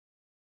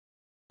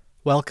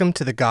Welcome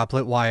to The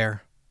Goblet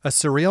Wire, a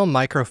surreal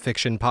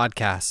microfiction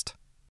podcast.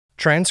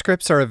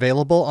 Transcripts are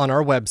available on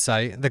our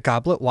website,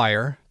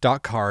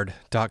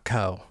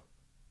 thegobletwire.card.co.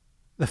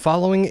 The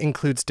following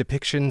includes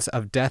depictions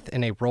of death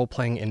in a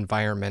role-playing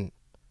environment.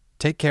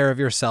 Take care of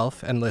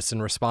yourself and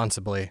listen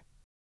responsibly.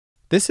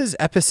 This is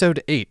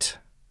Episode 8,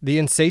 The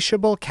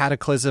Insatiable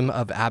Cataclysm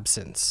of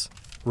Absence,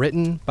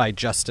 written by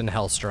Justin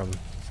Hellstrom.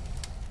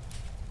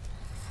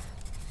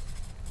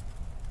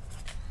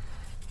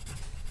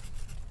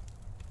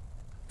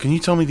 Can you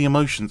tell me the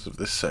emotions of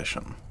this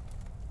session?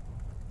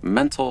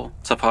 Mental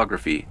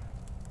topography.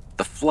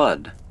 The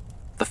flood.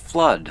 The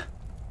flood.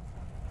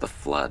 The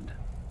flood.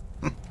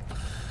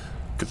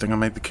 Good thing I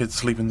made the kids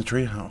sleep in the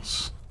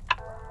treehouse.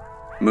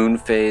 Moon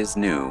phase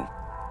new.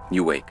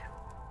 You wake.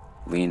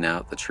 Lean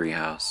out the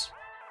treehouse.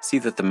 See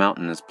that the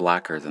mountain is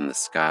blacker than the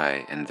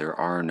sky and there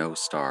are no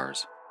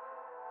stars.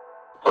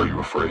 Are you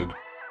afraid?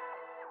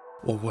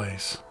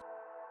 Always.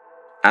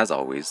 As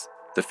always,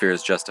 the fear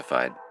is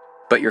justified.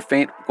 But your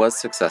feint was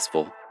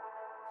successful.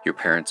 Your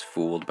parents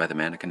fooled by the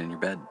mannequin in your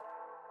bed.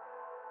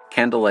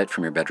 Candlelight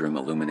from your bedroom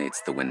illuminates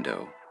the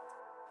window.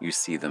 You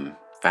see them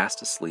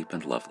fast asleep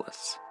and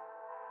loveless.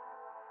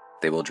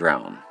 They will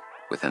drown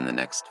within the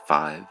next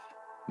 5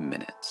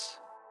 minutes.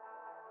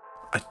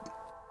 I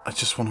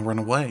just want to run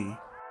away,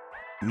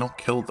 not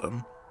kill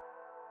them.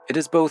 It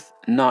is both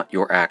not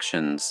your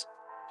actions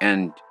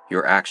and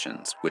your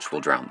actions which will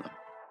drown them.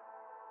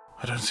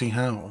 I don't see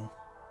how.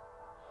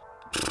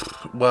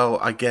 Well,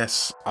 I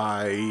guess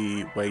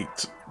I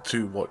wait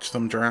to watch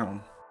them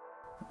drown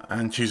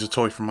and choose a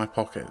toy from my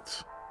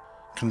pocket.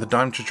 Can the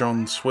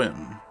Daimtron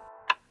swim?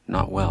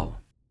 Not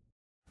well.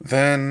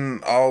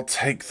 Then I'll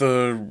take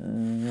the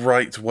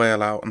right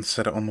whale out and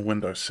set it on the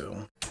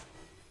windowsill.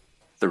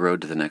 The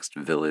road to the next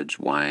village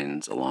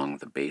winds along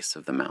the base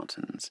of the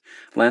mountains.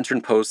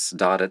 Lantern posts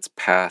dot its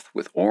path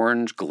with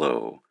orange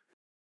glow,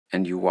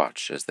 and you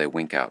watch as they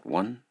wink out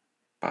one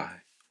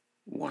by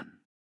one.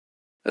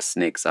 A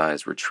snake's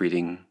eyes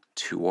retreating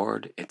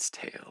toward its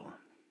tail.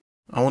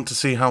 I want to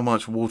see how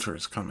much water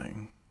is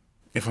coming,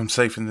 if I'm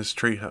safe in this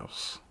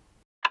treehouse.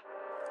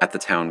 At the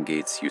town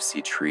gates, you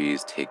see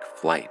trees take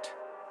flight,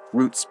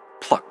 roots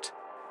plucked,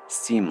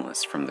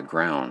 seamless from the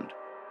ground.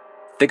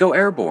 They go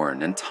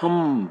airborne and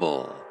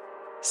tumble,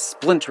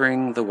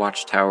 splintering the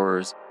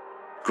watchtowers,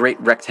 great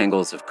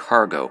rectangles of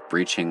cargo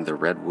breaching the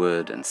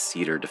redwood and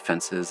cedar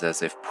defenses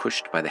as if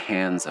pushed by the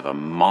hands of a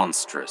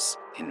monstrous,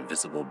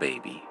 invisible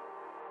baby.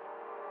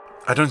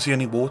 I don't see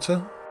any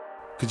water.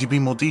 Could you be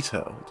more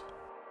detailed?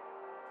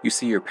 You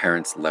see your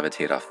parents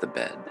levitate off the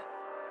bed,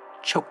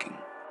 choking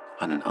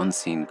on an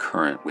unseen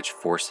current which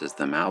forces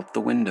them out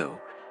the window,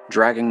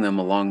 dragging them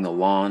along the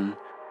lawn,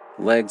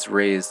 legs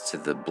raised to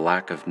the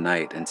black of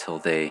night until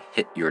they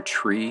hit your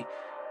tree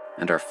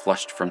and are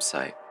flushed from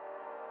sight.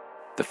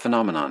 The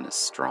phenomenon is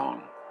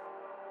strong.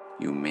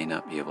 You may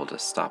not be able to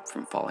stop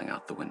from falling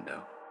out the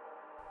window.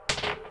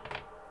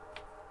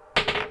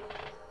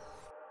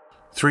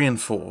 3 and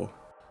 4.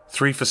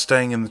 3 for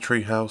staying in the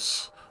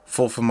treehouse,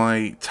 4 for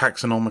my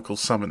taxonomical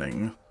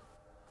summoning.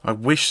 I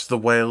wish the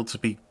whale to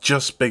be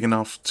just big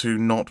enough to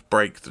not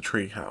break the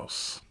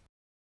treehouse.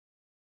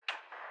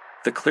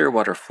 The clear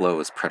water flow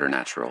is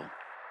preternatural,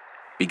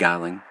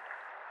 beguiling.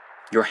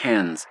 Your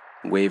hands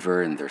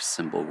waver in their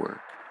symbol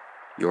work.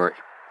 Your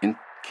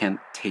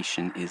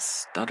incantation is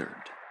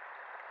stuttered.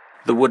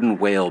 The wooden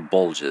whale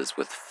bulges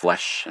with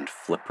flesh and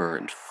flipper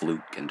and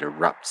fluke and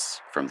erupts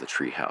from the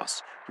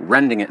treehouse,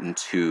 rending it in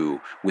two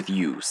with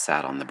you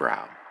sat on the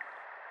brow.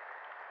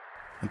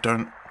 I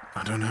don't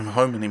have a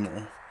home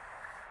anymore.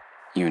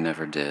 You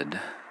never did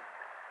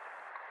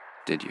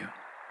you?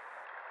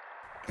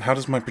 How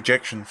does my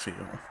projection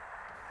feel?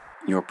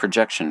 Your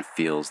projection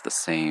feels the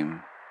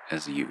same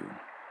as you.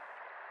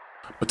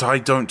 But I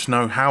don't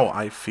know how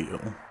I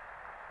feel.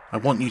 I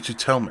want you to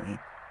tell me.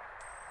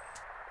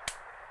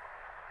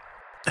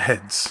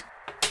 Heads.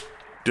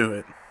 Do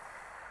it.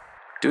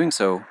 Doing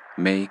so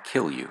may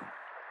kill you.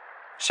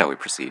 Shall we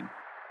proceed?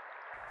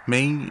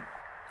 Me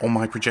or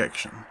my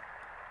projection?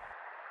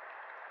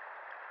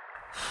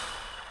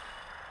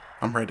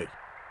 I'm ready.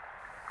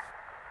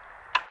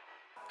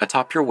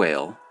 Atop your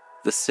whale,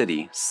 the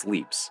city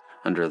sleeps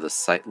under the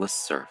sightless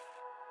surf.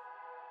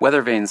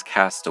 Weather vanes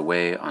cast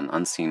away on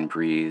unseen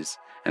breeze,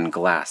 and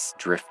glass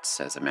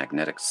drifts as a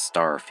magnetic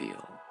star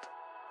field.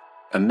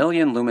 A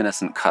million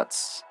luminescent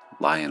cuts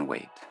lie in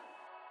wait.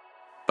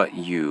 But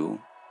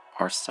you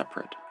are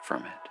separate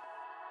from it.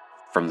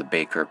 From the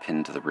baker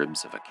pinned to the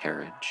ribs of a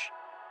carriage,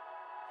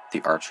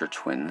 the Archer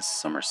twins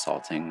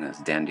somersaulting as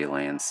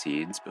dandelion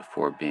seeds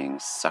before being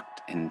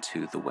sucked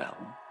into the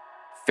well,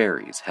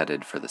 fairies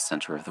headed for the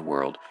center of the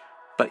world,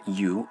 but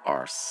you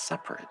are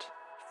separate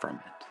from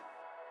it.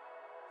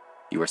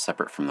 You are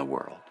separate from the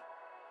world,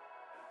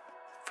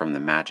 from the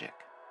magic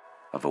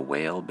of a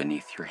whale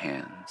beneath your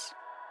hands,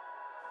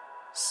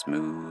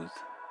 smooth,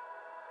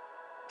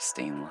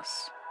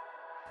 stainless.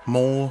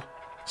 More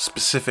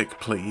specific,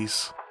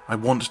 please. I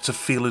want to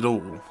feel it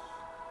all.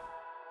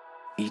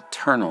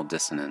 Eternal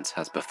dissonance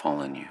has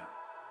befallen you.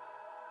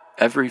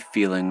 Every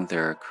feeling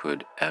there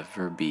could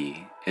ever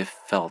be, if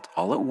felt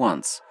all at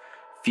once,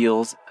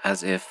 feels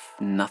as if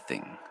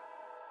nothing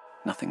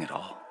at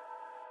all.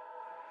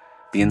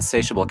 The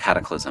insatiable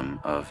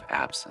cataclysm of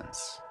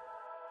absence.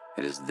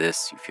 It is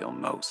this you feel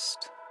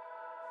most.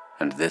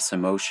 And this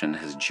emotion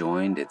has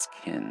joined its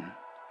kin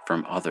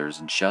from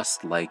others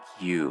just like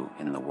you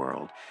in the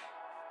world,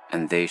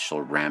 and they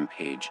shall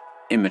rampage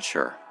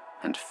immature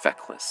and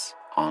feckless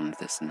on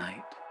this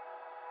night.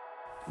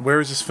 Where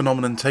is this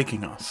phenomenon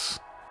taking us?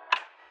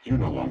 You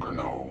no longer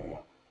know.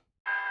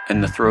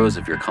 In the throes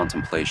of your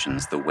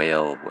contemplations, the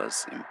whale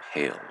was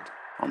impaled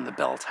on the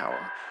bell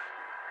tower.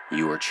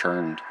 You were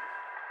churned,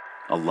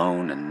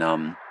 alone and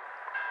numb,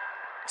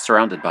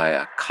 surrounded by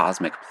a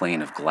cosmic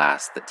plane of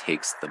glass that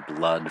takes the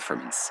blood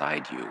from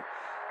inside you,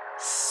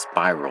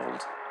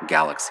 spiraled,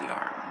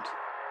 galaxy-armed.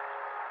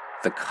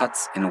 The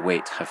cuts in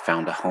weight have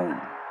found a home.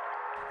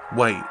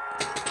 Wait.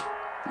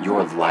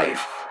 Your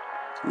life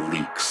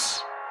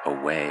leaks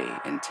away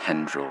in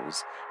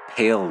tendrils,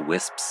 pale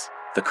wisps,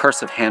 the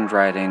cursive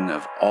handwriting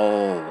of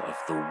all of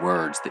the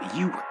words that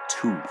you were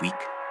too weak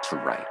to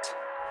write.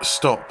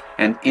 Stop.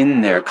 And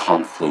in their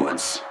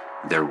confluence,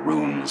 their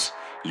runes,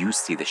 you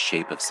see the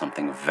shape of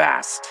something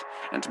vast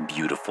and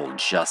beautiful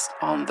just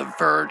on the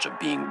verge of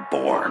being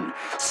born.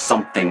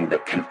 Something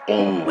that can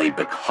only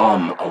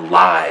become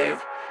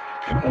alive.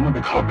 Can only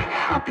become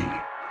happy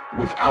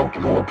without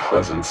your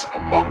presence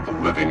among the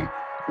living,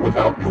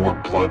 without your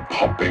blood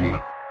pumping,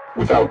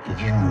 without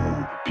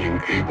you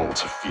being able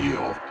to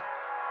feel.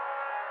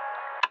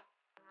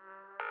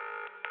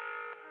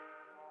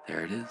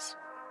 There it is.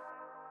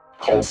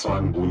 Call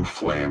sign blue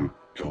flame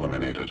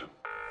eliminated.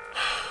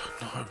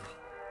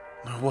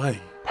 No way.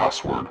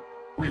 Password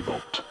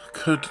revoked.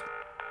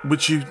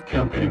 Would you...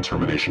 Campaign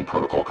termination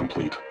protocol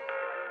complete.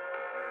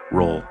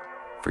 Roll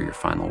for your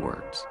final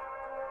words.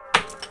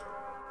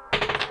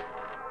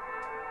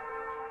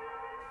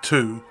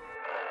 2.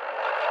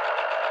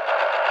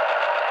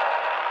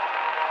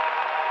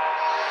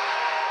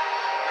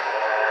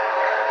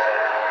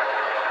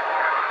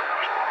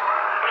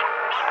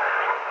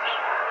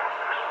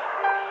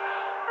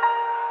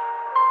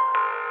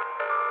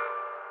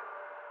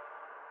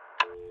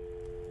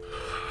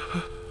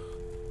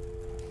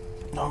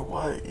 No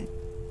way.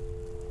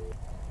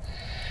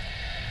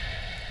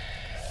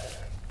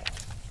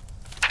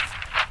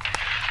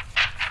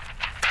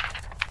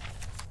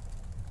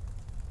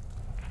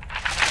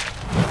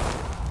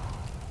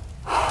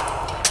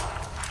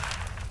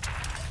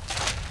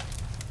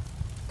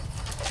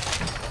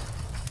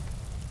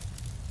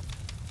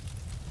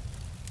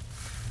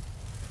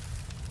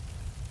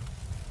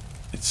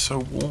 It's so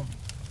warm.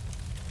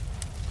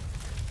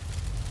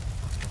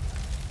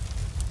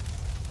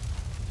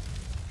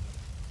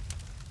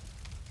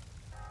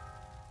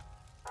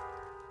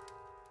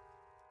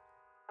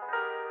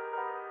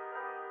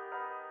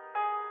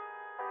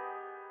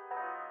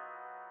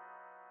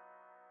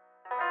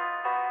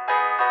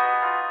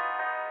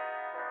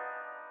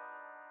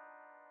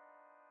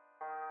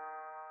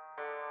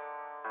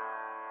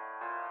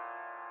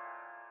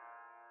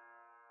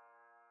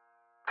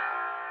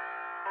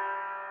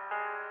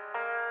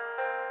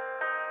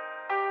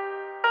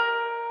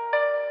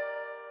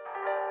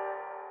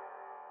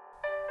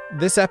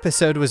 This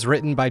episode was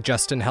written by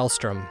Justin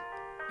Hellstrom.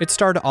 It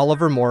starred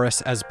Oliver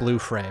Morris as Blue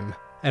Frame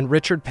and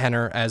Richard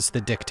Penner as the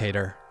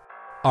Dictator.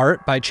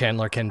 Art by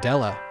Chandler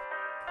Candela.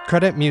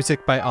 Credit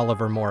music by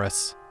Oliver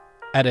Morris.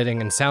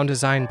 Editing and sound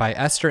design by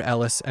Esther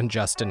Ellis and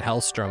Justin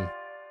Hellstrom.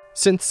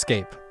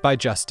 Synthscape by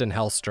Justin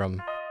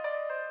Hellstrom.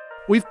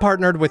 We've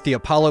partnered with the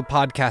Apollo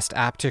Podcast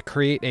app to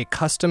create a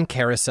custom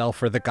carousel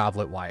for the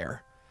Goblet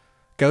Wire.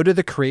 Go to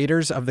the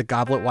creators of the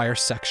Goblet Wire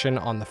section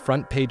on the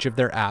front page of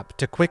their app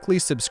to quickly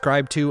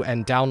subscribe to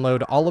and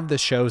download all of the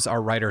shows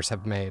our writers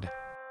have made.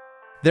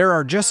 There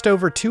are just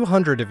over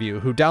 200 of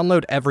you who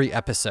download every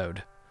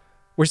episode.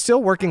 We're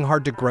still working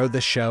hard to grow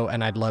this show,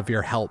 and I'd love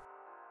your help.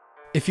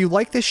 If you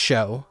like this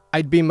show,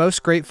 I'd be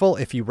most grateful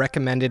if you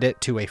recommended it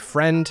to a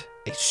friend,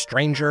 a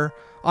stranger,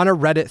 on a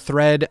Reddit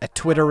thread, a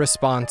Twitter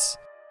response.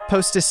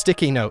 Post a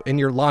sticky note in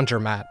your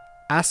laundromat.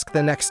 Ask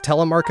the next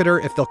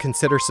telemarketer if they'll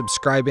consider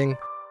subscribing.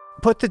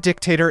 Put the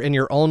Dictator in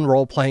your own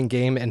role-playing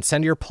game and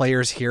send your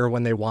players here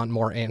when they want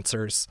more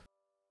answers.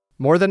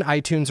 More than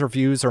iTunes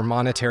reviews or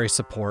monetary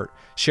support,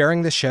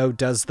 sharing the show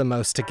does the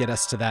most to get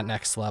us to that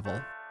next level.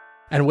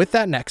 And with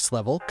that next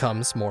level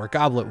comes more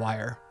Goblet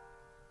Wire.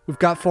 We've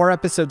got 4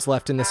 episodes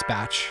left in this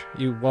batch.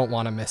 You won't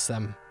want to miss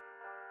them.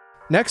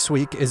 Next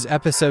week is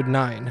episode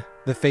 9,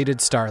 The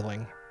Fated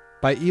Starling,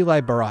 by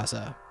Eli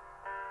Barraza.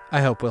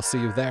 I hope we'll see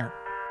you there.